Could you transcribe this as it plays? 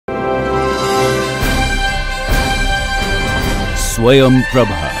Swayam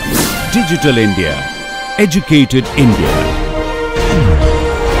Prabha. Digital India. Educated India.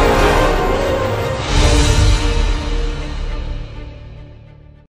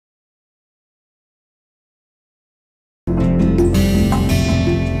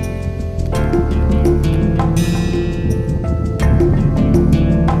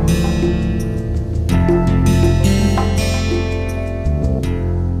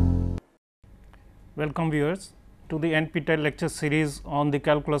 Welcome viewers to the NPTEL lecture series on the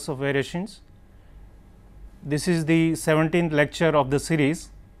calculus of variations. This is the 17th lecture of the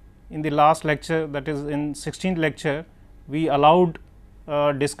series. In the last lecture, that is in 16th lecture, we allowed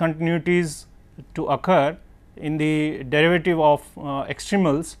discontinuities to occur in the derivative of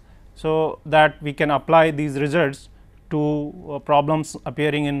extremals, so that we can apply these results to problems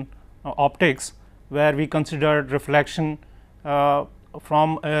appearing in optics, where we considered reflection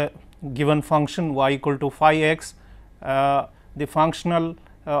from a given function y equal to phi x. The functional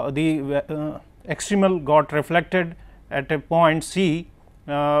extremal got reflected at a point C.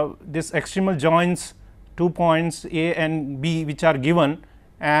 This extremal joins two points A and B which are given,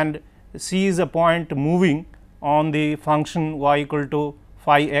 and C is a point moving on the function y equal to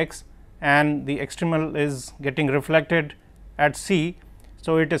phi x, and the extremal is getting reflected at C.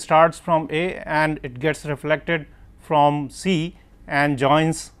 So, it starts from A and it gets reflected from C and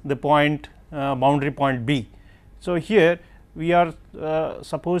joins the point boundary point B. So, here we are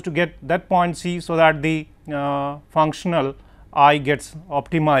supposed to get that point C, so that the functional I gets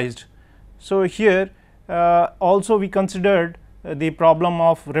optimized. So, here also we considered the problem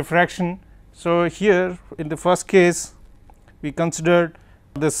of refraction. So, here in the first case we considered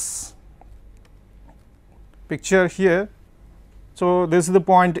this picture here. So, this is the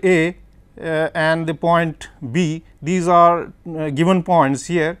point A and the point B, these are given points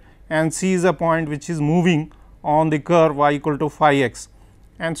here, and C is a point which is moving on the curve y equal to phi x.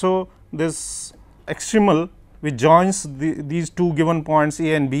 And so, this extremal which joins these two given points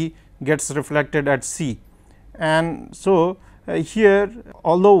A and B gets reflected at C. And so, here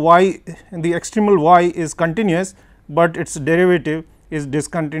although y, the extremal y is continuous, but its derivative is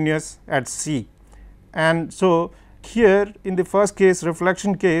discontinuous at C. And so, here in the first case,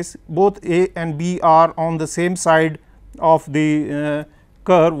 reflection case, both A and B are on the same side of the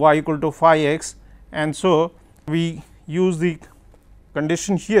curve y equal to phi x, and so we use the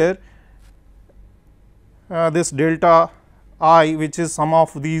condition here, this delta I, which is sum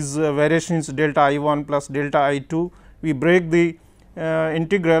of these variations delta I 1 plus delta I 2. We break the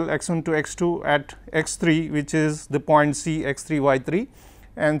integral x 1 to x 2 at x 3, which is the point C x 3 y 3,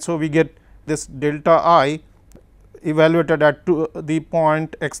 and so we get this delta I evaluated at the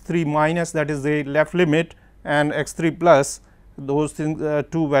point x 3 minus, that is the left limit, and x 3 plus, those things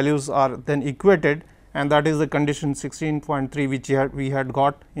two values are then equated, and that is the condition 16.3 which we had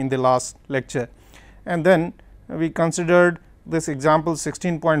got in the last lecture. And then we considered this example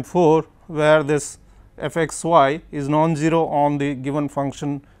 16.4, where this f x y is non-zero on the given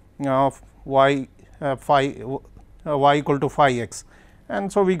function of y y equal to phi x.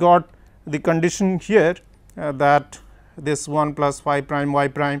 And so, we got the condition here that this 1 plus phi prime y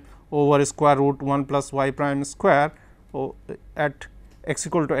prime over square root 1 plus y prime square at x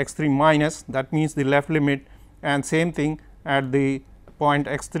equal to x 3 minus, that means the left limit, and same thing at the point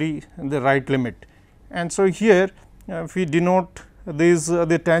x 3 the right limit. And so, here if we denote this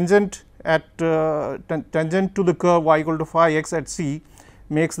the tangent at tangent to the curve y equal to phi x at C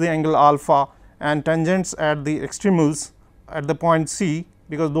makes the angle alpha, and tangents at the extremals at the point C,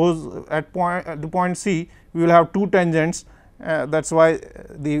 because those at the point C we will have two tangents, that is why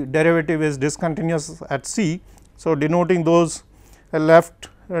the derivative is discontinuous at C. So, denoting those left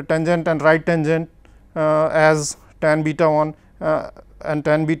tangent and right tangent as tan beta 1 and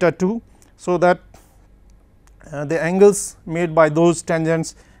tan beta 2. So, that the angles made by those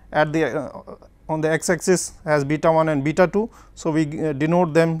tangents at the on the x axis as beta 1 and beta 2. So, we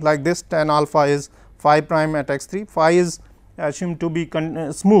denote them like this: tan alpha is phi prime at x 3, phi is assumed to be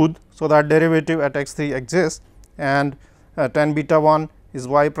smooth. So, that derivative at x 3 exists, and tan beta 1 is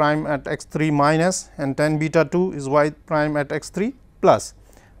y prime at x 3 minus, and tan beta 2 is y prime at x 3 plus.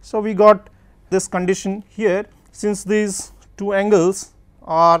 So, we got this condition here, since these two angles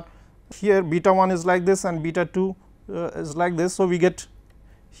are here, beta 1 is like this and beta 2 is like this. So, we get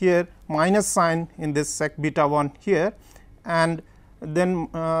here minus sign in this sec beta 1 here, and then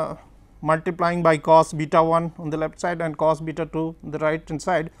multiplying by cos beta 1 on the left side and cos beta 2 on the right hand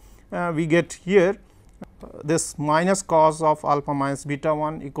side, we get here this minus cos of alpha minus beta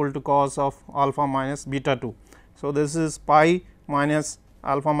 1 equal to cos of alpha minus beta 2. So, this is pi minus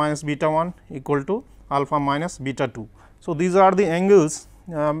alpha minus beta 1 equal to alpha minus beta 2. So, these are the angles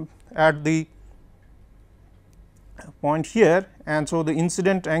at the point here, and so the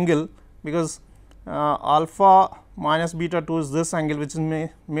incident angle, because alpha minus beta 2 is this angle which is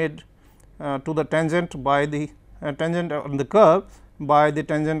made to the tangent by the tangent on the curve by the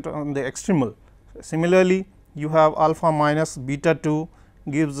tangent on the extremal. Similarly, you have alpha minus beta 2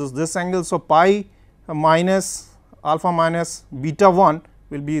 gives us this angle. So, pi minus alpha minus beta 1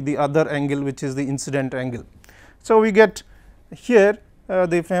 will be the other angle which is the incident angle. So, we get here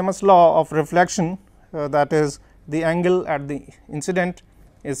the famous law of reflection, that is the angle at the incident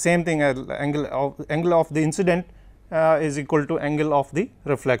is same thing as angle of the incident is equal to angle of the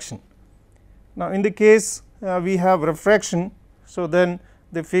reflection. Now, in the case we have refraction, so then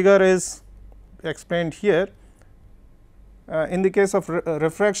the figure is explained here. In the case of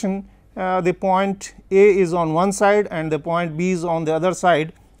refraction, the point A is on one side and the point B is on the other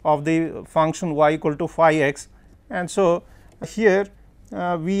side of the function y equal to phi x. And so, here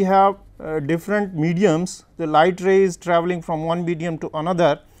we have different mediums, the light ray is travelling from one medium to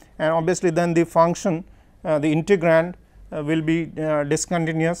another, and obviously, then the function the integrand will be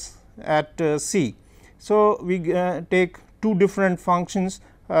discontinuous at C. So, we take two different functions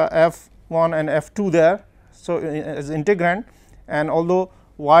f 1 and f 2 there. So, as integrand, and although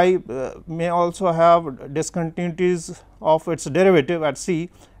y may also have discontinuities of its derivative at C,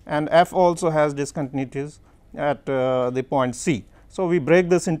 and f also has discontinuities at the point C. So, we break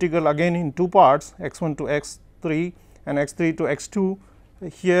this integral again in two parts, x 1 to x 3 and x 3 to x 2.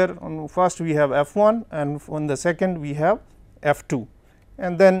 Here on first we have f 1 and on the second we have f 2,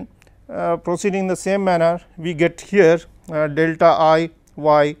 and then proceeding the same manner we get here delta I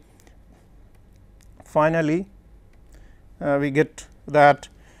y. Finally, we get that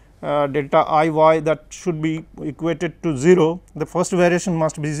delta I y that should be equated to 0, the first variation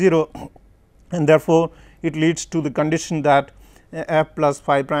must be 0, and therefore, it leads to the condition that f plus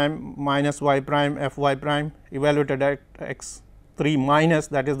phi prime minus y prime f y prime evaluated at x 3 minus,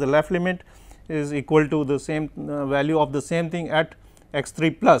 that is the left limit, is equal to the same value of the same thing at x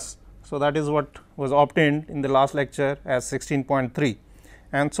 3 plus. So, that is what was obtained in the last lecture as 16.3.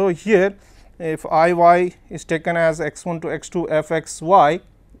 And so, here if I y is taken as x 1 to x 2 f x y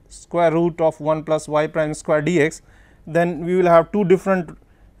square root of 1 plus y prime square dx, then we will have two different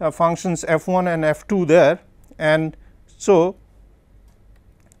functions f 1 and f 2 there. And so,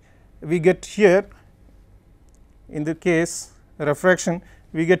 we get here in the case refraction,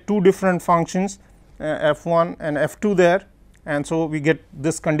 we get two different functions f 1 and f 2 there, and so we get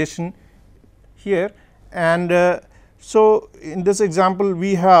this condition here. And so, in this example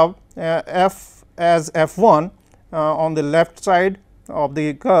we have f as f 1 on the left side of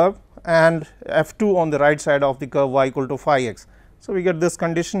the curve and f 2 on the right side of the curve y equal to phi x. So, we get this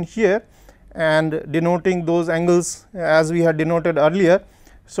condition here, and denoting those angles as we had denoted earlier.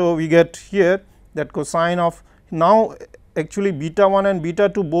 So, we get here that cosine of, now actually beta 1 and beta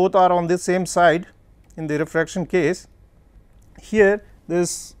 2 both are on the same side in the refraction case. Here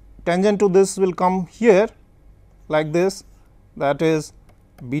this tangent to this will come here like this, that is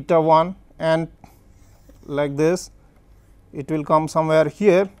beta 1, and like this it will come somewhere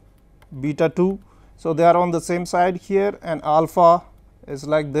here beta 2. So, they are on the same side here, and alpha is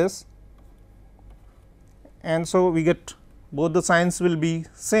like this, and so we get both the signs will be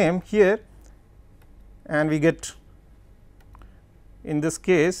same here, and we get in this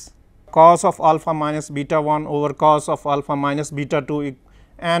case cos of alpha minus beta 1 over cos of alpha minus beta 2,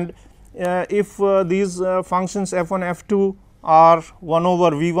 and if these functions f 1 f 2 are 1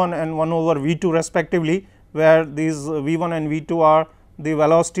 over v 1 and 1 over v 2 respectively, where these v 1 and v 2 are the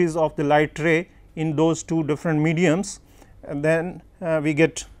velocities of the light ray in those two different mediums, and then we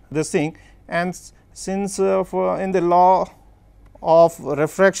get this thing. And since for in the law of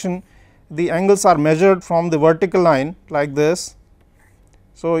refraction, the angles are measured from the vertical line like this.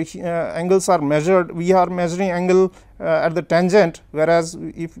 So, angles are measured, we are measuring angle at the tangent, whereas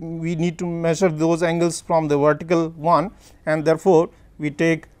if we need to measure those angles from the vertical one, and therefore, we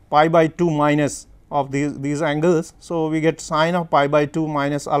take pi by 2 minus of these angles. So, we get sine of pi by 2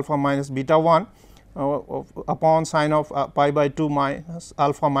 minus alpha minus beta 1 upon sine of pi by 2 minus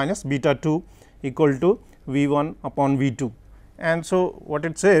alpha minus beta 2 equal to v 1 upon v 2. And so, what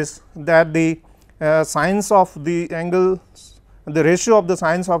it says that the sines of the angles, the ratio of the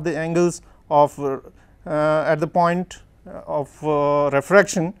sines of the angles of at the point of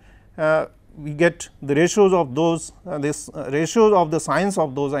refraction, we get the ratios of those this ratios of the sines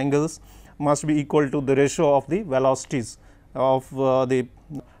of those angles must be equal to the ratio of the velocities of the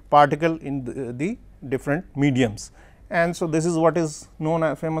particle in the different mediums. and so this is what is known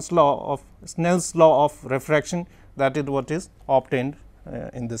as famous law of Snell's law of refraction, that is what is obtained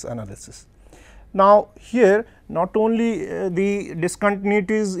in this analysis. Now, here not only the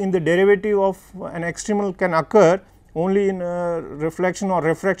discontinuities in the derivative of an extremal can occur only in reflection or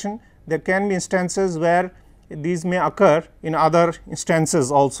refraction, there can be instances where these may occur in other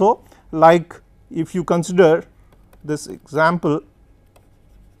instances also, like if you consider this example.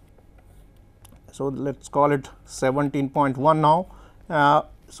 So, let us call it 17.1 now.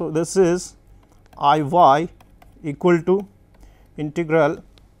 So, this is I y equal to integral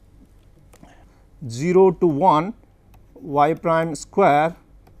 0 to 1 y prime square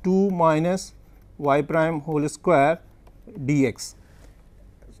 2 minus y prime whole square dx,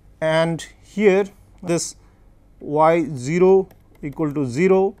 and here this y 0 equal to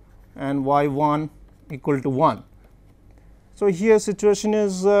 0 and y 1 equal to 1. So, here situation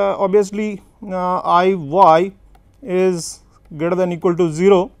is obviously I y is greater than equal to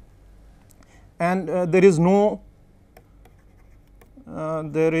 0, and there is no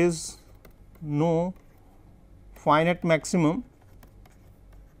finite maximum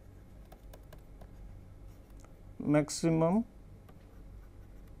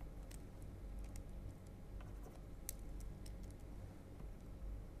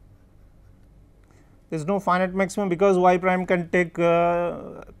there is no finite maximum, because y prime can take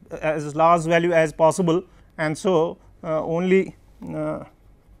as large value as possible, and so only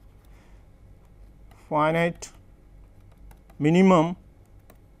finite minimum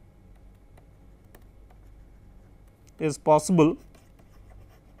is possible.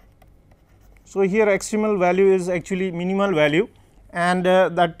 So, here extremal value is actually minimal value, and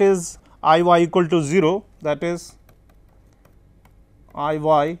that is I y equal to 0, that is I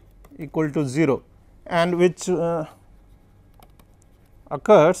y equal to 0, and which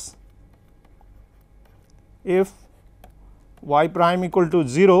occurs if y prime equal to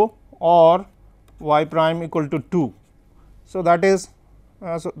 0 or y prime equal to 2. So, that is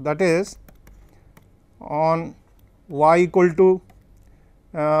on y equal to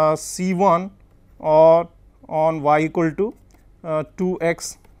C 1 or on y equal to 2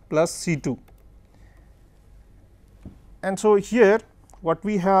 x plus C 2. And so, here what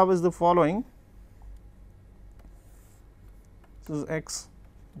we have is the following. This is x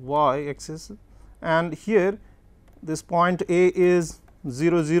y axis, and here this point A is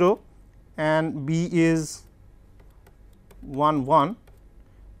 0 0 and B is 1 1,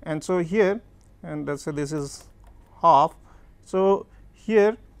 and so here, and let us say this is half. So,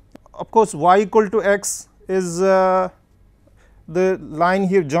 here of course, y equal to x is the line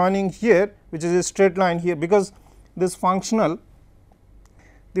here joining here, which is a straight line here, because this functional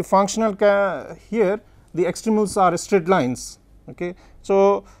here the extremals are straight lines. Okay.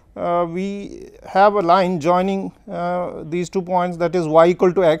 So, we have a line joining these 2 points, that is y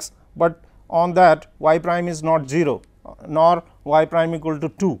equal to x, but on that y prime is not 0 nor y prime equal to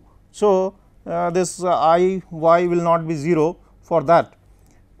 2. So, this I y will not be 0 for that.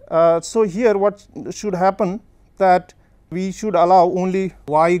 So, here what should happen, that we should allow only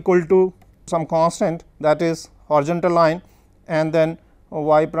y equal to some constant, that is horizontal line, and then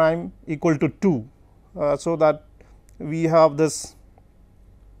y prime equal to 2. So, that we have this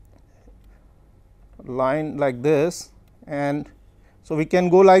line like this, and so we can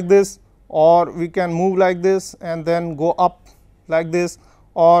go like this, or we can move like this and then go up like this,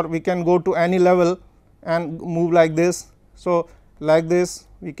 or we can go to any level and move like this. So, like this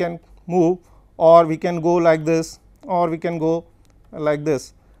we can move, or we can go like this, or we can go like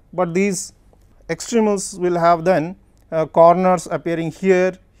this, but these extremals will have then corners appearing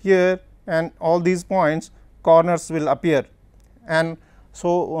here, here, and all these points corners will appear, and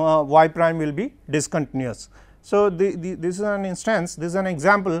so y prime will be discontinuous. So, this is an instance, this is an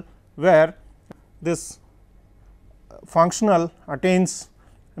example where this functional attains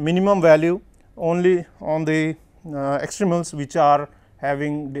minimum value only on the extremals which are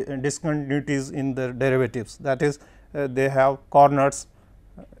having discontinuities in the derivatives, that is they have corners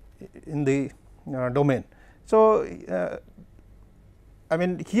in the domain. So, I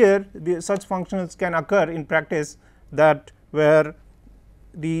mean here such functionals can occur in practice, that where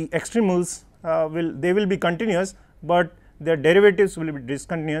the extremals will be continuous, but their derivatives will be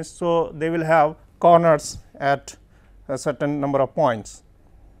discontinuous. So, they will have corners at a certain number of points.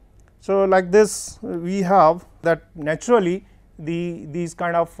 So, like this we have that naturally these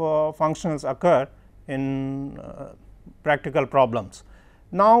kind of functionals occur in practical problems.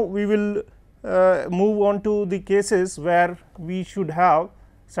 Now, we will move on to the cases where we should have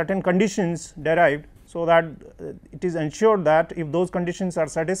certain conditions derived, so that it is ensured that if those conditions are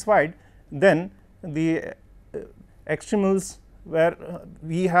satisfied, then the extremals where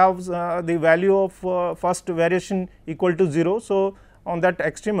we have the value of first variation equal to 0. So, on that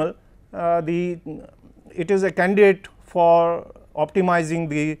extremal it is a candidate for optimizing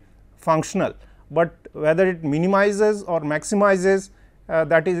the functional, but whether it minimizes or maximizes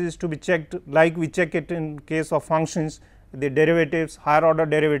that is to be checked, like we check it in case of functions, the derivatives, higher order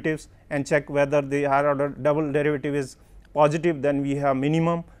derivatives, and check whether the higher order double derivative is positive, then we have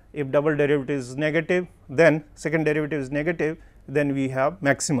minimum. If double derivative is negative, then second derivative is negative, then we have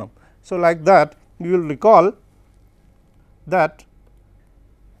maximum. So, like that we will recall that.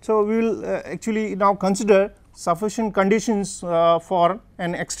 So, we will actually now consider sufficient conditions for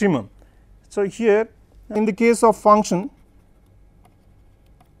an extremum. So, here in the case of function,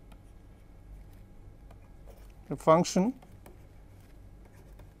 the function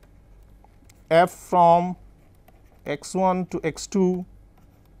f from x 1 to x 2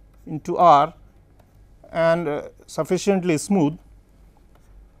 into R and sufficiently smooth,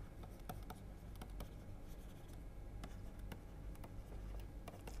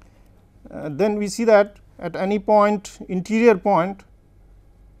 then we see that at any point, interior point,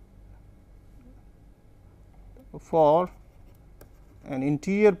 for an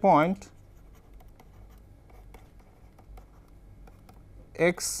interior point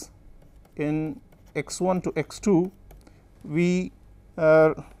x in x 1 to x 2, we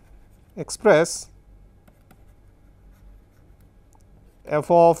express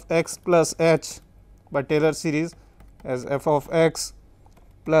f of x plus h by Taylor series as f of x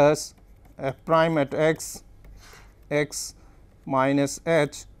plus f prime at x, x minus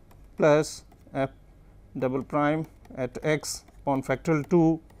h plus f double prime at x upon factorial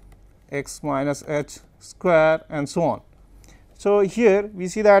 2 x minus h square, and so on. So, here we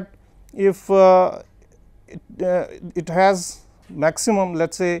see that if it has maximum, let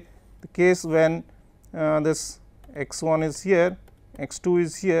us say the case when this x 1 is here, x 2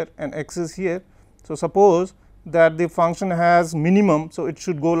 is here, and x is here. So, suppose that the function has minimum. So, it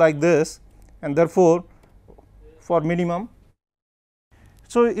should go like this, and therefore, for minimum.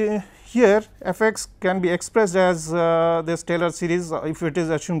 So, here f x can be expressed as this Taylor series if it is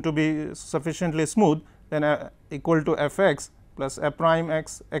assumed to be sufficiently smooth, then equal to f x plus f prime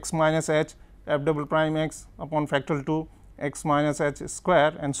x, x minus h, f double prime x upon factorial 2 x minus h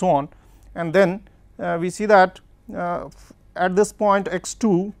square, and so on. And then we see that at this point x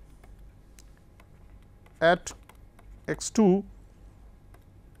 2, at x 2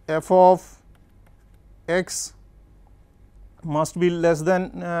 f of x must be less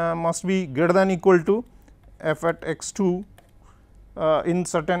than must be greater than equal to f at x 2 in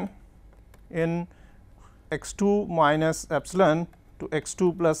certain in x 2 minus epsilon to x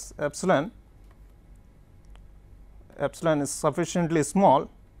 2 plus epsilon. Epsilon is sufficiently small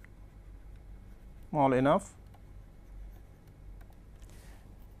enough,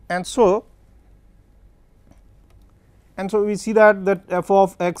 and so we see that f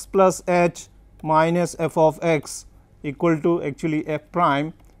of x plus h minus f of x equal to actually f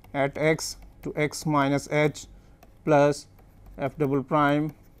prime at x to x minus h plus f double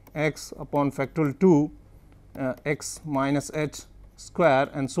prime x upon factorial 2 x minus h square,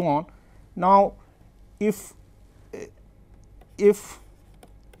 and so on. Now, if f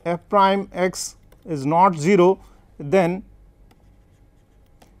prime x is not 0, then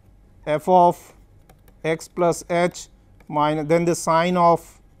f of x plus h minus, then the sign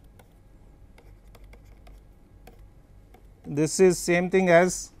of this is same thing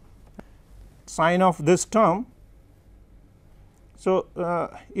as sign of this term. So,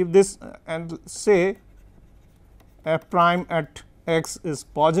 if this and say f prime at x is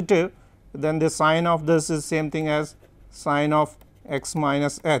positive, then the sign of this is same thing as sign of x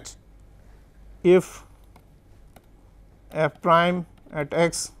minus h. If f prime at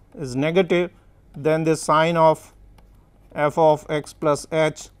x is negative, then the sign of f of x plus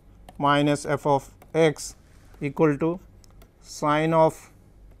h minus f of x equal to sign of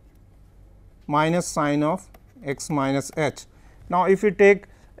minus sign of x minus h. Now, if we take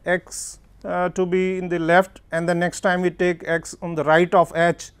x to be in the left and the next time we take x on the right of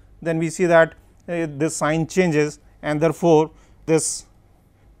h, then we see that this sign changes, and therefore, this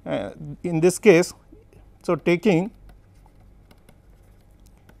in this case. So, taking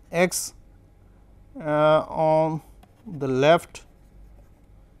x on the left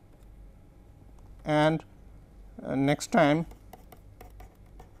and next time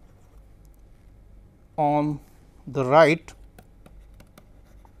on the right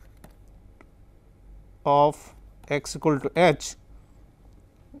of x equal to h,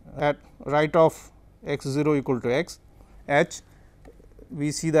 at right of x 0 equal to x h,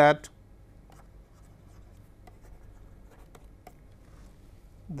 we see that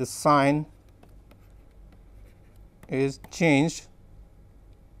the sign is changed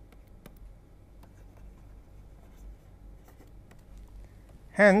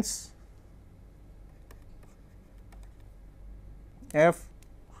hence f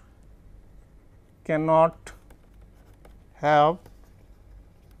cannot have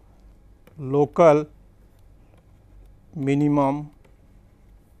local minimum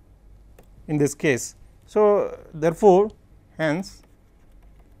in this case. So, therefore, hence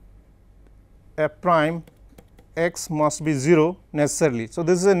f prime x must be 0 necessarily. So,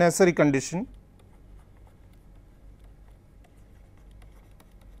 this is a necessary condition.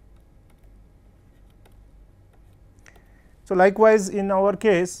 So, likewise in our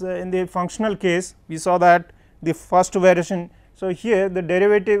case in the functional case we saw that the first variation. So, here the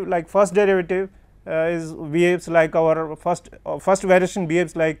derivative like first derivative is behaves like our first variation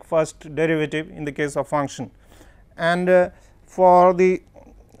behaves like first derivative in the case of function. And for the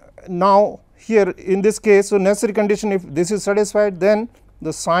now here in this case, so necessary condition, if this is satisfied, then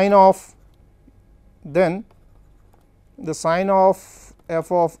the sign of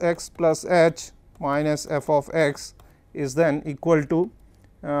f of x plus h minus f of x is then equal to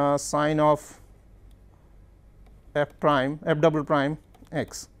sign of f double prime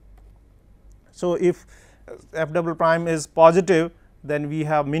x. So, if f double prime is positive, then we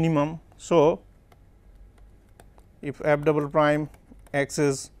have minimum. So, if f double prime x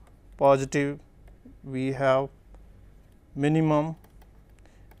is positive, we have minimum.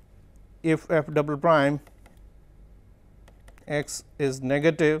 If f double prime x is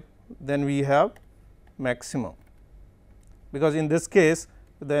negative, then we have maximum, because in this case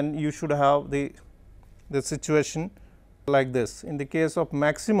then you should have the situation like this. In the case of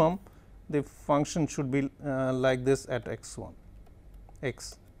maximum, the function should be like this at x 1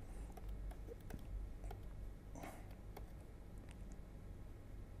 x.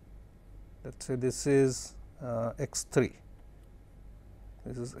 Let us say this is x 3,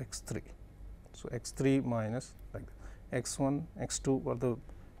 this is x 3. So, x 3 minus like that. X 1 x 2 are the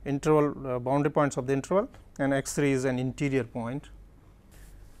interval boundary points of the interval, and x 3 is an interior point.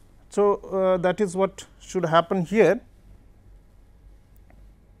 So, that is what should happen here.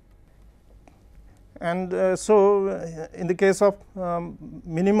 And so, in the case of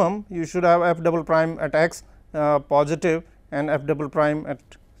minimum, you should have f double prime at x positive and f double prime at.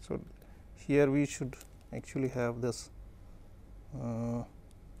 So, here we should actually have this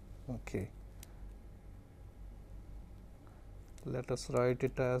okay. Let us write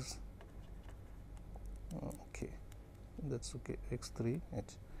it as okay, that is okay, x 3 h.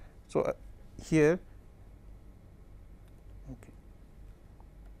 So, here okay.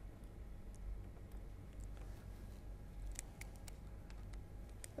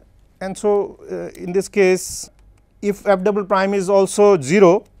 And so, in this case, if f double prime is also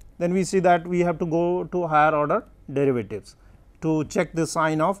 0, then we see that we have to go to higher order derivatives to check the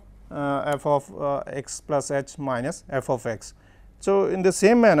sign of f of x plus h minus f of x. So, in the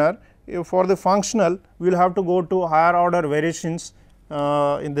same manner, for the functional we will have to go to higher order variations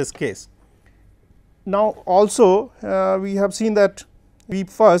in this case. Now, also we have seen that we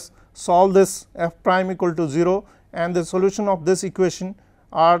first solve this f prime equal to 0, and the solution of this equation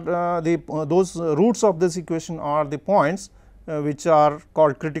are those roots of this equation are the points which are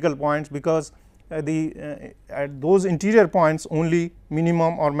called critical points, because at those interior points only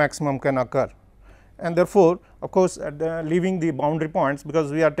minimum or maximum can occur, and therefore, of course, leaving the boundary points,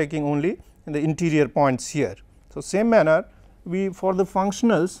 because we are taking only the interior points here. So, same manner we for the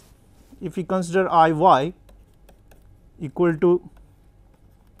functionals, if we consider I y equal to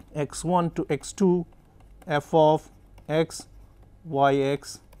x 1 to x 2 f of x y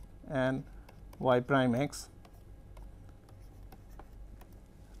x and y prime x.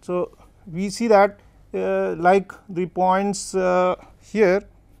 So, we see that like the points here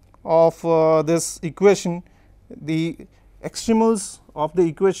of this equation, the extremals of the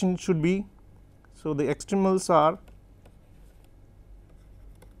equation should be. So, the extremals are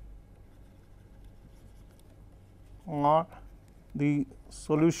the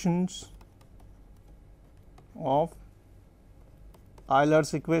solutions of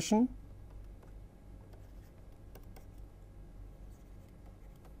Euler's equation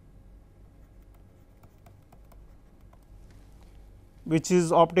which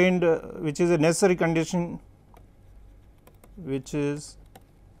is obtained which is a necessary condition, which is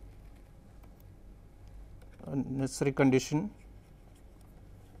a necessary condition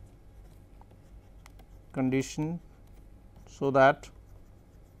so that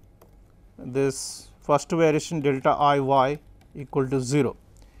this first variation delta I y equal to 0.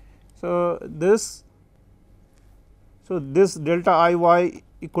 So, this So, this delta I y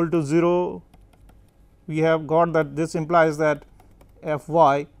equal to 0, we have got that this implies that f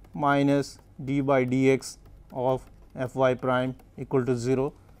y minus d by dx of f y prime equal to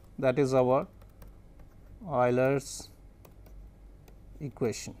 0, that is our Euler's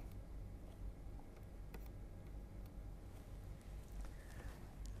equation.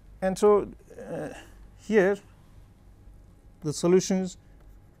 And so, here the solutions,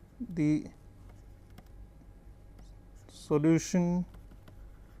 the solution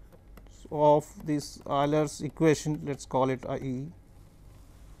of this Euler's equation, let us call it IE.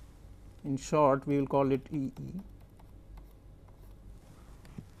 In short, we will call it EE.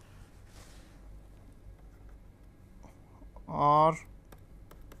 Are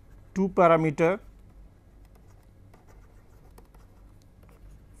two parameter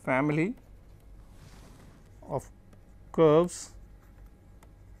family of curves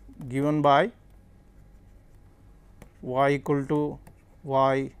given by y equal to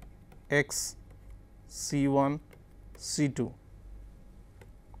y x c 1 c 2.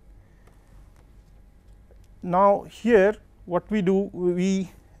 Now, here what we do,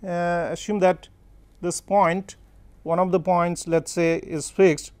 we assume that this point, one of the points let us say is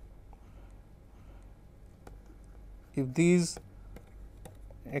fixed. If these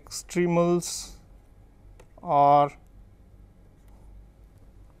extremals are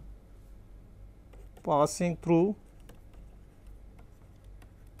passing through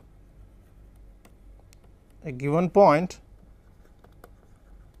a given point,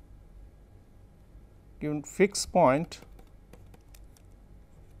 given fixed point,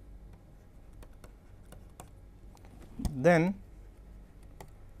 then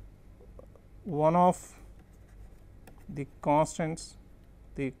one of the constants,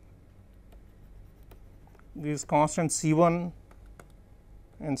 these constants C 1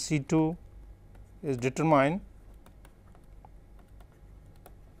 and C 2 is determined,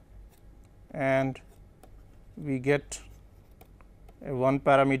 and we get a one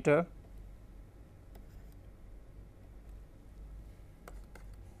parameter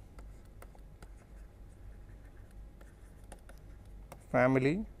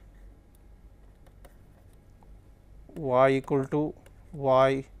family y equal to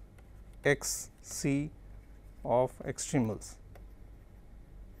y x c of extremals.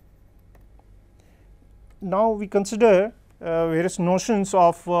 Now, we consider various notions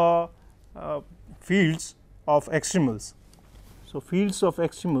of fields of extremals. So, fields of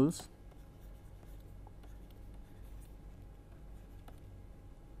extremals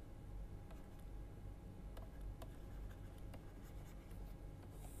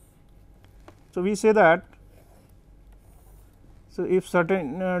so we say that, so if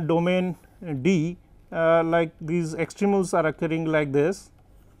certain domain D like these extremals are occurring like this,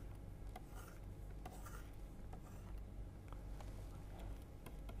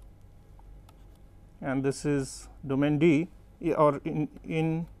 and this is domain D, or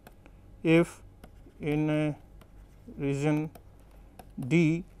if in a region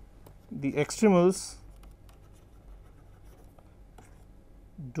D the extremals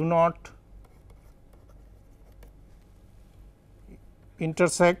do not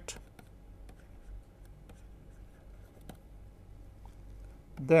intersect,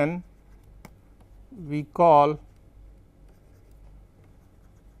 then we call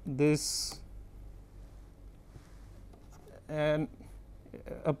this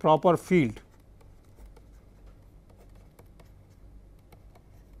a proper field.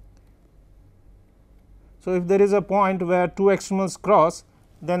 So, if there is a point where two extremals cross,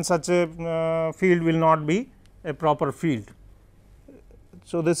 then such a field will not be a proper field.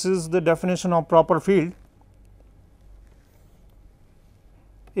 So, this is the definition of proper field.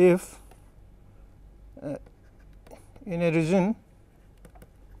 If in a region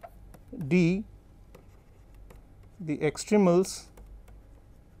D the extremals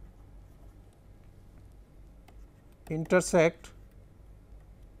intersect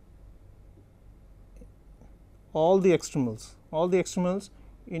all the extremals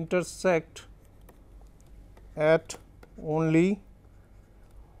intersect at only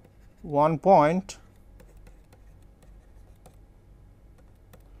one point,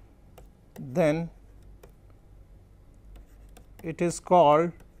 then it is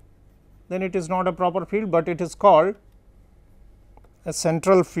called, then it is not a proper field, but it is called a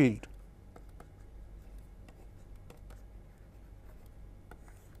central field.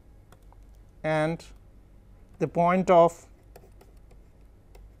 And the point of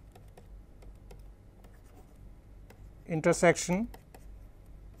intersection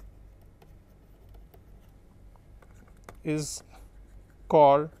is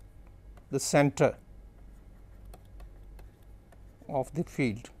called the center. of the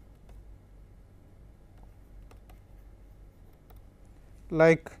field.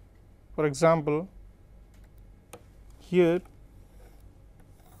 Like for example, here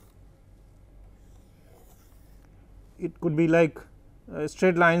it could be like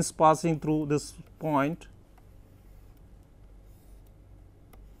straight lines passing through this point.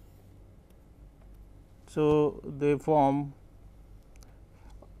 So, they form,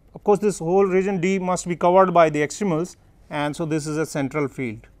 of course, this whole region D must be covered by the extremals, and so this is a central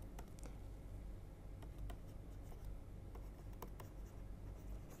field.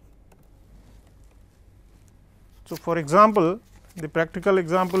 So, for example, the practical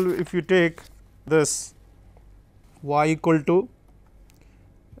example, if you take this y equal to,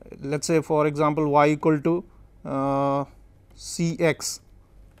 let us say for example, y equal to C x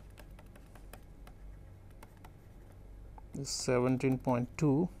is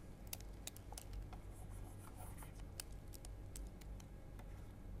 17.2.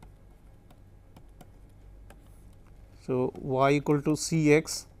 So, y equal to C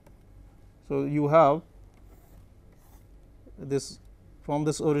x. So, you have this from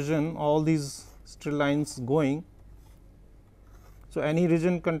this origin all these straight lines going. So, any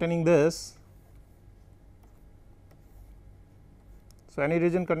region containing this, so any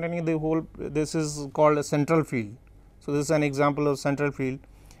region containing the whole, this is called a central field. So, this is an example of central field,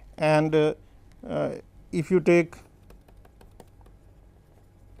 and if you take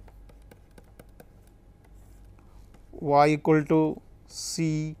y equal to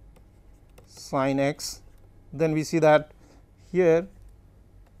C sin x, then we see that here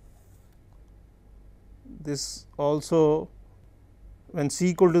this also, when c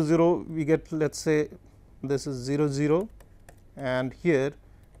equal to 0, we get, let us say this is 0 0, and here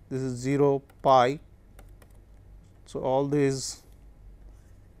this is 0 pi. So, all these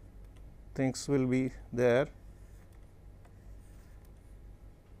things will be there.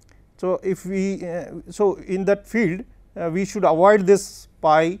 So, if we so in that field we should avoid this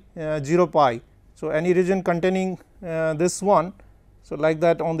pi 0 pi. So, any region containing this one. So, like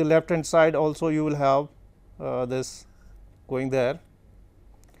that on the left hand side also you will have this going there.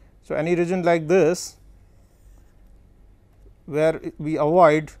 So, any region like this where we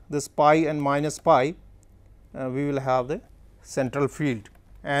avoid this pi and minus pi, we will have the central field,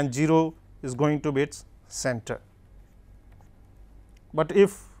 and 0 is going to be its center. But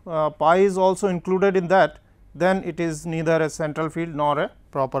if pi is also included in that, then it is neither a central field nor a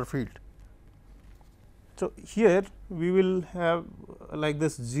proper field. So, here we will have like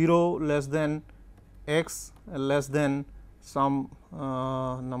this 0 less than x less than some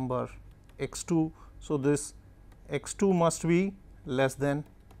number x 2. So, this x 2 must be less than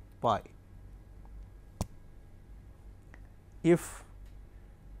pi. If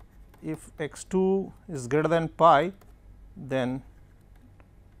x 2 is greater than pi, then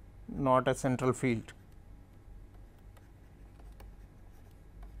not a central field.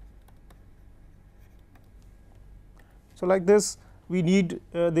 So, like this we need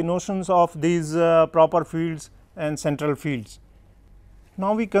the notions of these proper fields and central fields.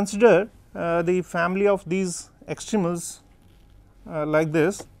 Now, we consider the family of these extremals like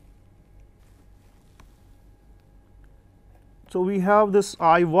this. So, we have this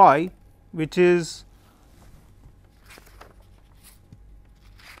I y, which is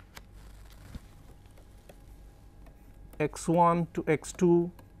x 1 to x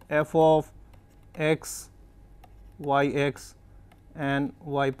 2 f of x y x and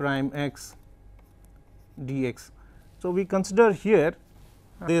y prime x dx. So, we consider here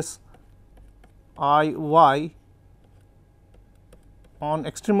this I y on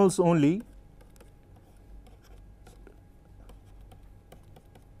extremals only.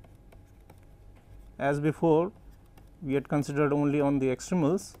 As before, we had considered only on the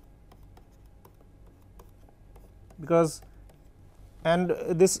extremals, because and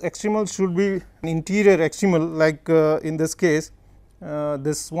this extremal should be an interior extremal, like in this case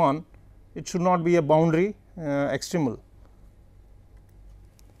this one, it should not be a boundary extremal.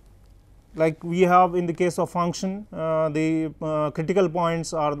 Like we have in the case of function, the critical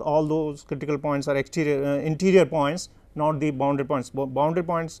points are, all those critical points are exterior interior points, not the boundary points. Boundary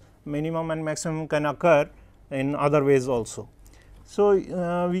points minimum and maximum can occur in other ways also.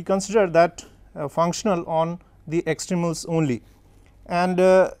 So, we consider that functional on the extremals only, and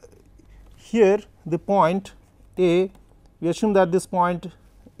here the point A, we assume that this point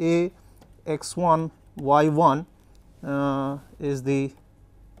A x 1 y 1 is the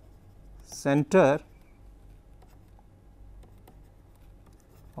center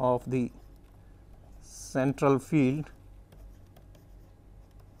of the central field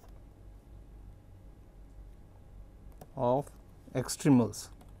of extremals.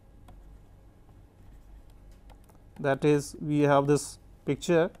 That is, we have this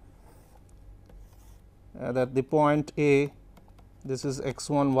picture that the point A, this is x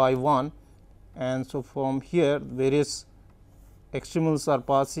 1 y 1, and so from here various extremals are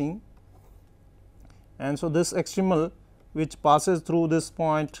passing, and so this extremal which passes through this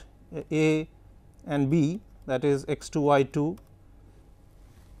point A and B, that is x 2 y 2,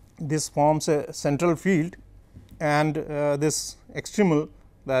 this forms a central field, and this extremal,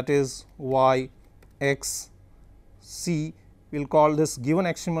 that is y x c, we will call this given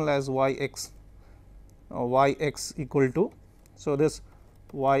extremal as y x equal to. So, this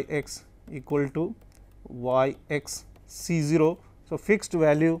y x equal to y x c 0. So, fixed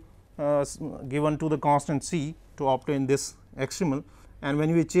value given to the constant c to obtain this extremal, and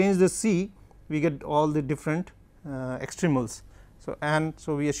when we change the c, we get all the different extremals. So, and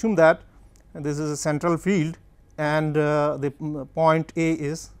so we assume that this is a central field, and the point A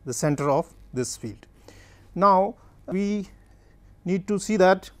is the center of this field. Now, we need to see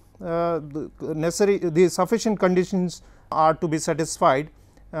that the sufficient conditions are to be satisfied,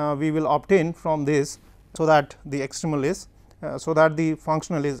 we will obtain from this, so that the extremal is so that the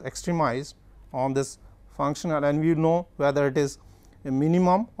functional is extremized on this functional, and we know whether it is a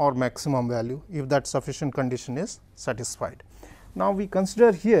minimum or maximum value if that sufficient condition is satisfied. Now, we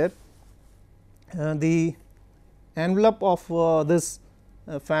consider here the envelope of this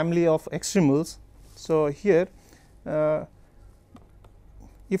family of extremals. So, here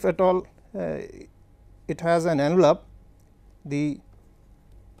if at all it has an envelope, the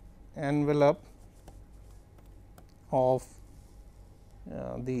envelope of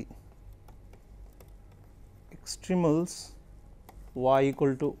the extremals y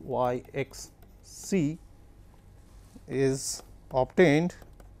equal to y x c is obtained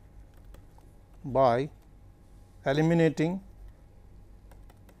by eliminating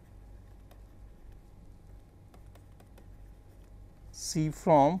c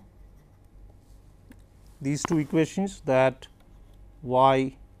from these two equations, that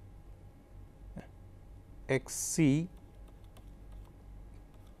y x c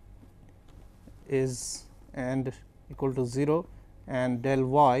is and equal to 0, and del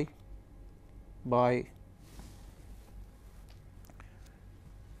y by,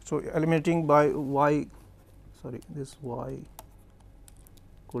 so eliminating by y, sorry, this y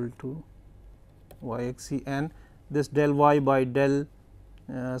equal to y x c, and this del y by del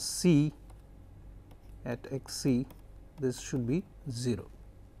c at x c, this should be 0.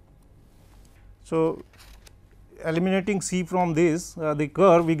 So, eliminating c from this the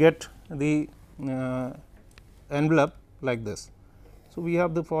curve, we get the envelope like this. So, we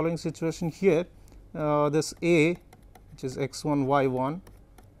have the following situation here, this A, which is x 1 y 1,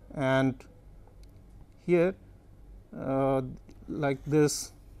 and here like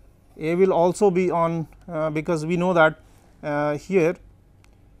this A will also be on, because we know that here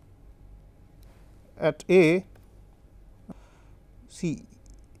at A, see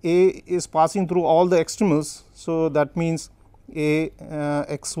A is passing through all the extremals. So, that means A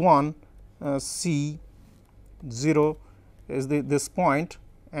x 1 c 0 is this point,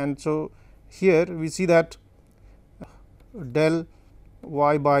 and so here we see that del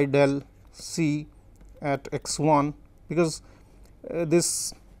y by del c at x 1, because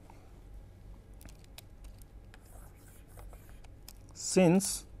this,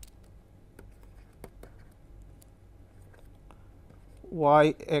 since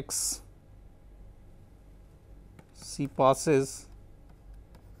y x c passes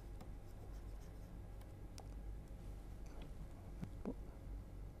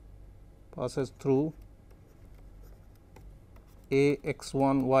through A x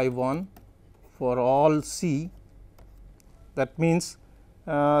 1 y 1 for all c, that means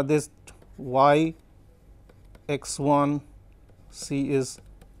this y x 1 c is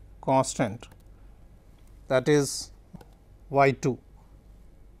constant, that is y 2,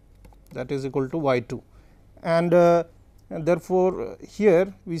 that is equal to y 2, and therefore,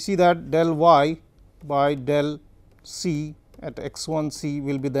 here we see that del y by del c at x 1 c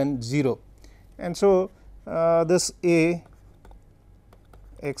will be then 0, and so this A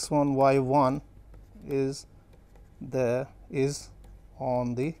x 1 y 1 is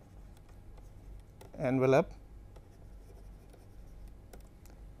on the envelope.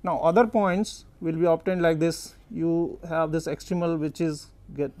 Now, other points will be obtained like this. You have this extremal which is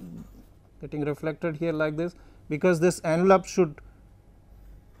getting reflected here like this, because this envelope should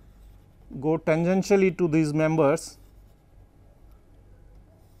go tangentially to these members.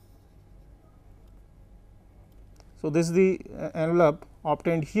 So, this is the envelope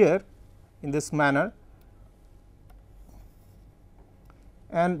obtained here in this manner,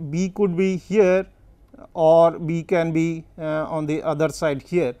 and B could be here or B can be on the other side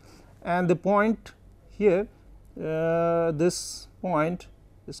here, and the point here this point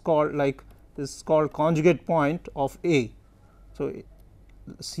is called this is called conjugate point of A. So,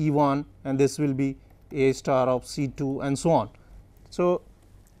 C1 and this will be A star of C2 and so on. So,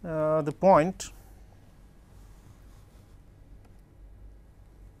 the point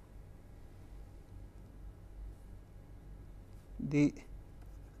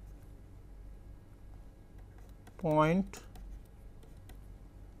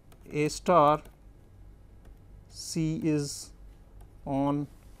A star C is on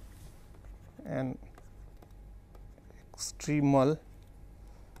an extremal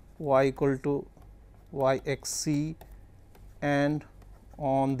y equal to y x c and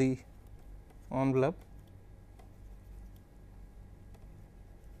on the envelope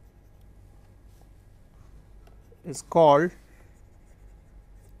is called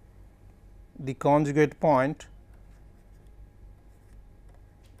the conjugate point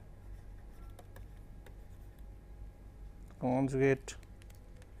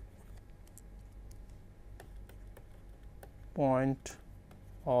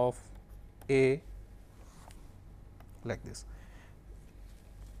of A, like this.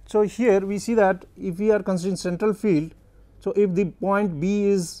 So, here we see that if we are considering central field, so if the point B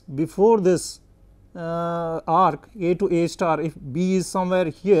is before this arc A to A star, if B is somewhere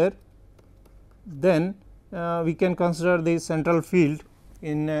here, then we can consider the central field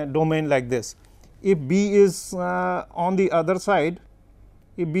in a domain like this. If B is on the other side,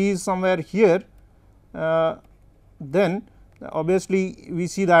 if B is somewhere here, then obviously we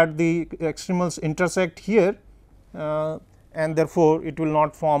see that the extremals intersect here and therefore, it will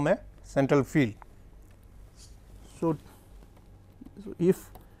not form a central field. So, if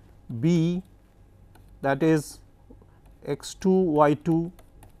B, that is x 2 y 2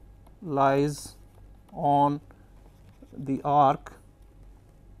 lies on the arc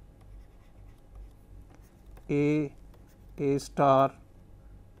A star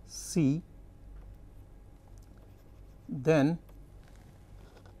C, then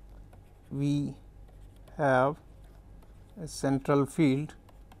we have a central field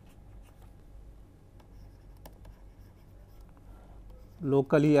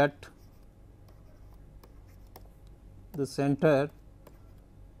locally at the center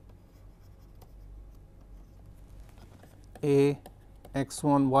A x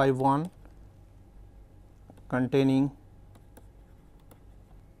 1 y 1 containing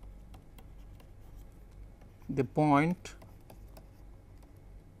the point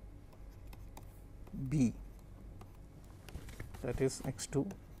B, that is x 2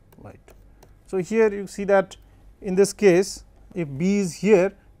 y 2. So, here you see that in this case, if B is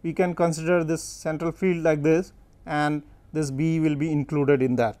here, we can consider this central field like this and this B will be included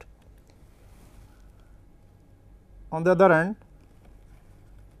in that. On the other hand,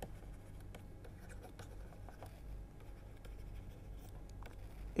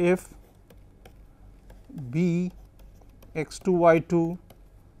 if B x 2 y 2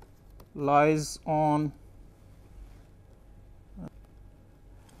 lies on,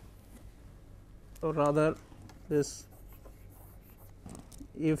 or rather this,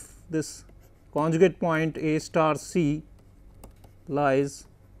 if this conjugate point A star C lies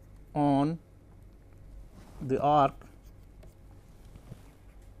on the arc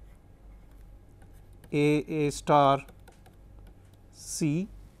A star C,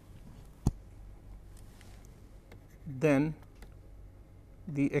 then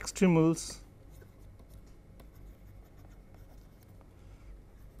the extremals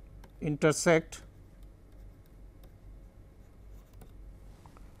intersect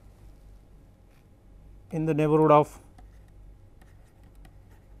in the neighborhood of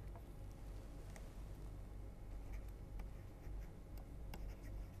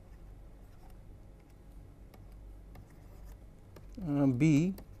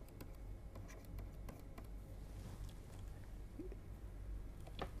B,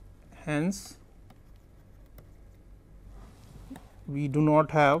 hence we do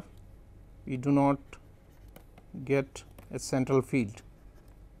not get a central field.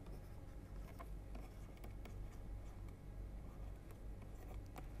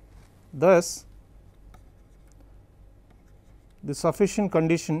 Thus, the sufficient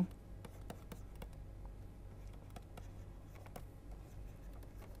condition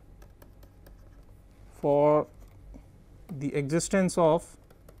for the existence of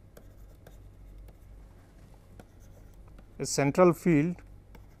a central field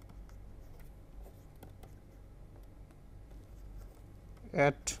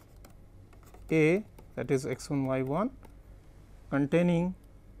at A, that is x 1 y 1 containing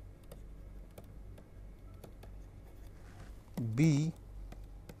B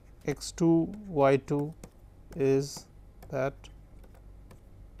x 2 y 2 is that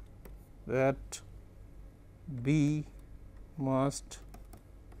B must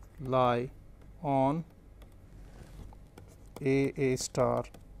lie on A star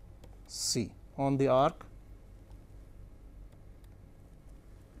C on the arc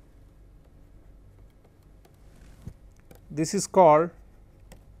this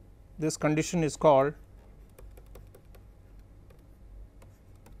condition is called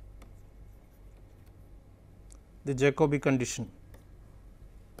the Jacobi condition.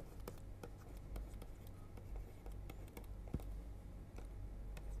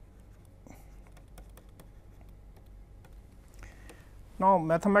 Now,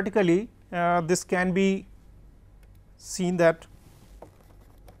 mathematically this can be seen that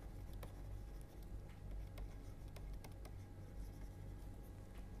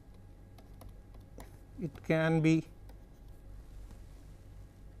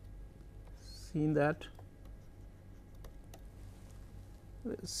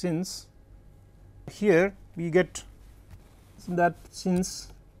since here we get that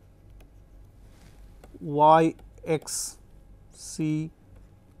since y x c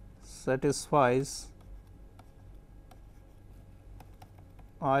satisfies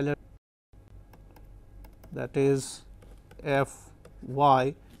Euler, that is f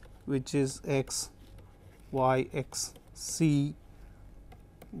y, which is x y x c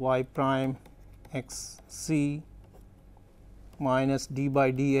y prime x c minus d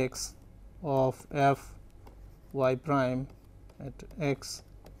by dx of f y prime at x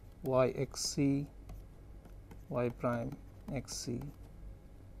y x c y prime x c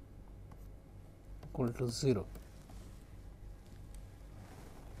equal to 0.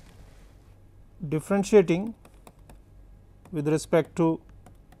 Differentiating with respect to,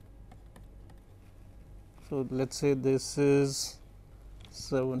 so let us say this is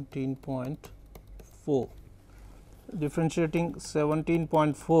 17.4, differentiating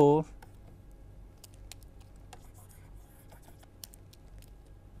 17.4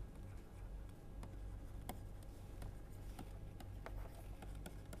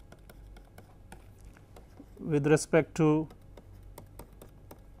 with respect to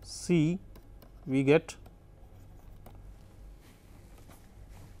C, we get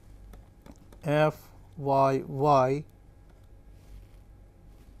f y y.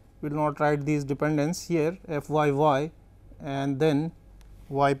 We will not write these dependence here, f y y and then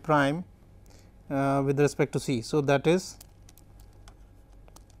y prime with respect to C. So, that is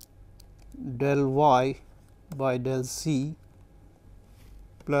del y by del C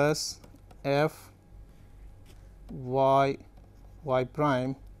plus f y y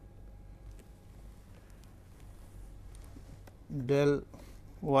prime del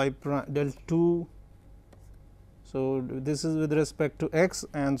y prime del 2. So, this is with respect to x,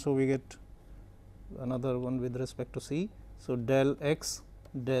 and so we get another one with respect to C. So, del x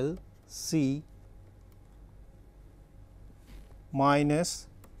del C minus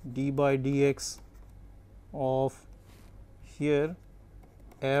d by dx of here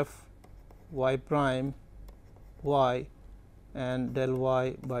f y prime y and del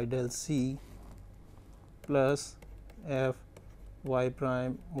y by del C plus f y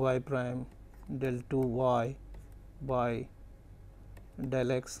prime del 2 y by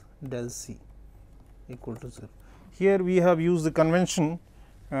del x del C equal to 0. Here we have used the convention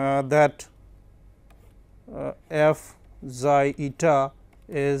that f xi eta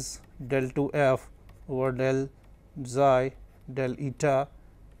is del 2 f over del xi del eta,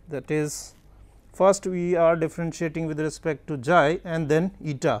 that is first we are differentiating with respect to xi and then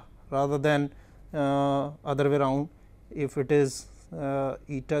eta rather than other way around. If it is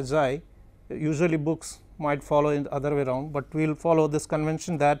eta xi, usually books might follow in the other way around, but we will follow this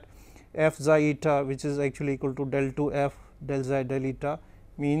convention that f xi eta, which is actually equal to del 2 f del xi del eta,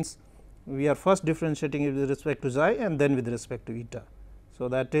 means we are first differentiating it with respect to xi and then with respect to eta. So,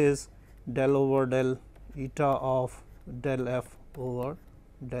 that is del over del eta of del f over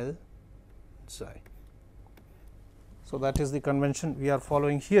del xi. So, that is the convention we are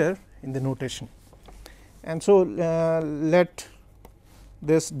following here in the notation. And so, let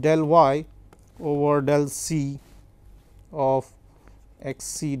this del y over del c of x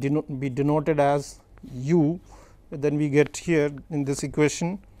c be denoted as u, then we get here in this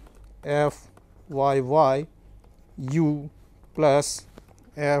equation f y y u plus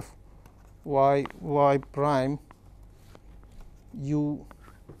f y y prime u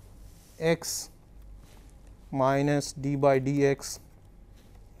x minus d by dx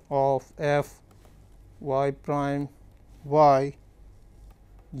of f y prime y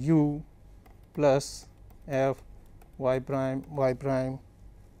u plus f y prime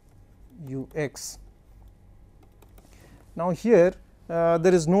u x. Now, here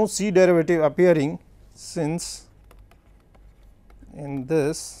there is no c derivative appearing, since in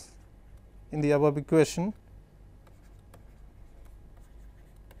the above equation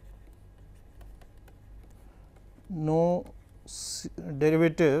no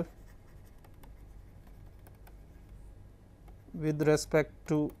derivative with respect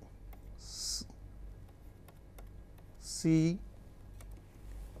to c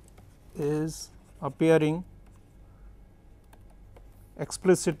is appearing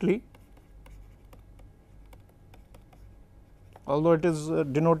explicitly, although it is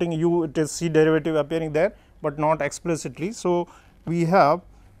denoting u, it is c derivative appearing there, but not explicitly. So, we have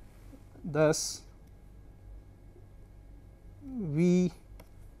thus we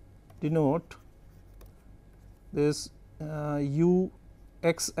denote this u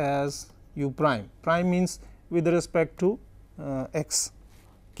x as u prime. Prime means with respect to x,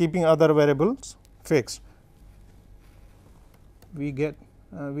 keeping other variables fixed. We get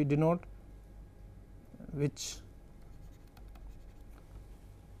we denote which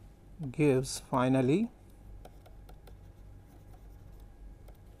gives finally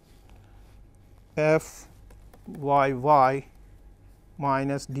f y y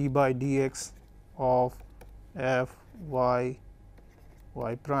minus d by dx of f y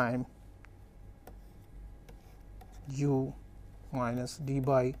y prime u minus d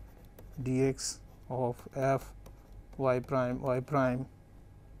by dx of f y prime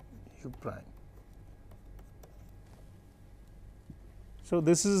u prime. So,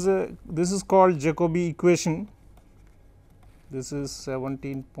 this is called Jacobi equation. This is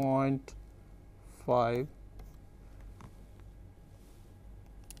 17.5.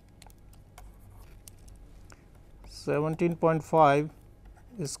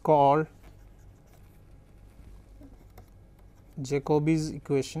 Is called Jacobi's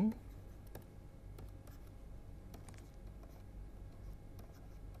equation,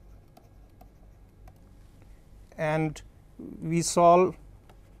 and we solve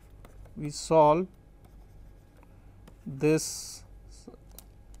this.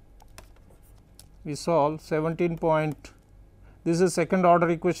 We solve 17 point. This is second order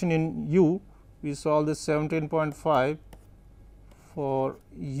equation in u. We solve this 17.5 for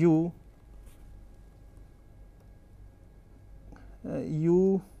u.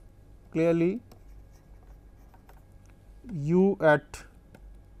 U clearly u at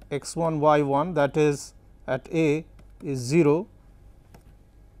x 1 y 1, that is at a, is 0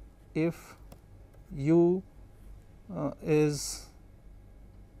 if u is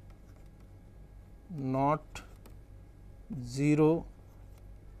not 0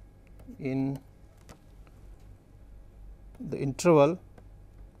 in the interval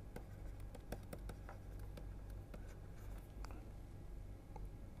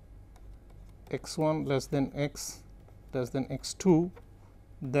x 1 less than x less than x 2,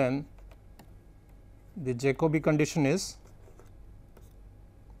 then the Jacobi condition is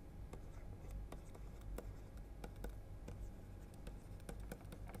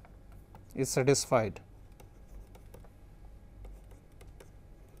satisfied.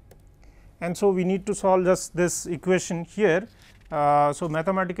 And so, we need to solve just this equation here. So,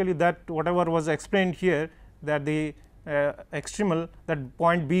 mathematically that whatever was explained here, that the extremal, that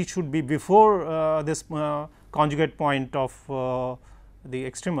point B should be before this conjugate point of the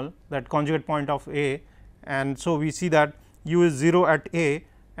extremal, that conjugate point of A, and so we see that u is 0 at A,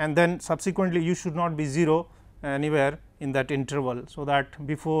 and then subsequently u should not be 0 anywhere in that interval. So, that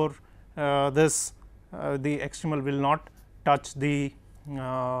before this the extremal will not touch the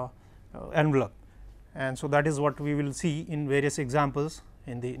envelope, and so that is what we will see in various examples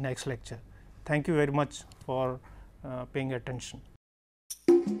in the next lecture. Thank you very much for paying attention.